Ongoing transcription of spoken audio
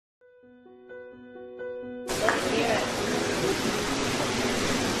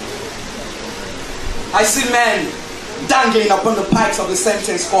I see men dangling upon the pikes of the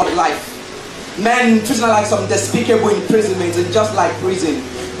sentence called life. Men treating like some despicable imprisonment, and just like prison,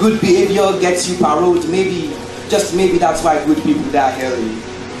 good behavior gets you paroled. Maybe, just maybe that's why good people die early.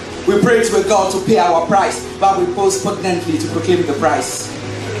 We pray to a God to pay our price, but we pose poignantly to proclaim the price.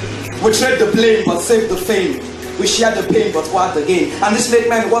 We trade the blame but save the fame. We share the pain but what the gain. And this made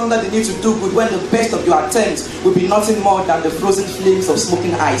men wonder the need to do good when the best of your attempts will be nothing more than the frozen flames of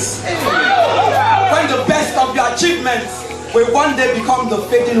smoking ice. When the best of your achievements will one day become the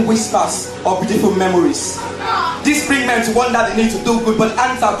fading whispers of beautiful memories. This brings men to wonder the need to do good, but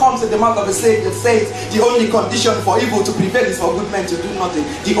answer comes in the mouth of the sage that says the only condition for evil to prevail is for good men to do nothing.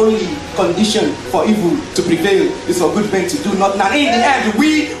 The only condition for evil to prevail is for good men to do nothing. And in the end,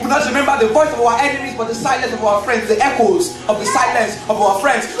 we will not remember the voice of our enemies, but the silence of our friends, the echoes of the silence of our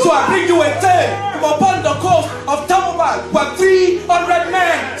friends. So I bring you a tale from upon the coast of Tamuman, where 300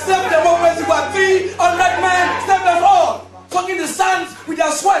 men saved democracy, where 300 men saved us all. Talking the sands with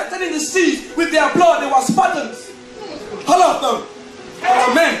their sweat, turning the seas with their blood. They were Spartans. All of them. All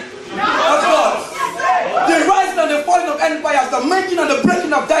of men. That's God. The rising and the falling of empires, the making and the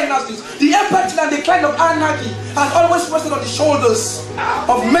breaking of dynasties, the apex and decline of anarchy has always rested on the shoulders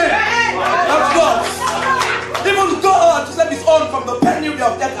of men. That's God. Even God to save his own from the penury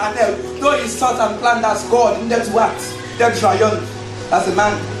of death and hell, though he sought and planned as God, in that act, that triumph as a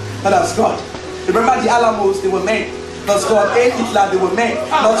man, not as God. Remember the Alamos, they were men. That's God. Hitler, they were men.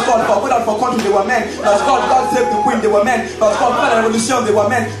 That's God. For good and for country, they were men. That's God. God save the queen, they were men. That's God. For the revolution, they were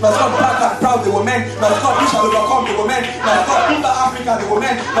men. That's God. Black and proud, they were men. That's God. We shall overcome, they were men. That's God. Inter Africa, they were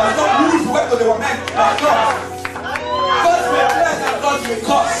men. That's God. Louis Vuitton, they were men. That's God. God's may bless and God's may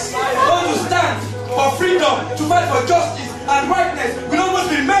curse. Those who stand for freedom, to fight for justice and rightness will always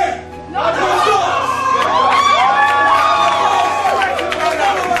be men.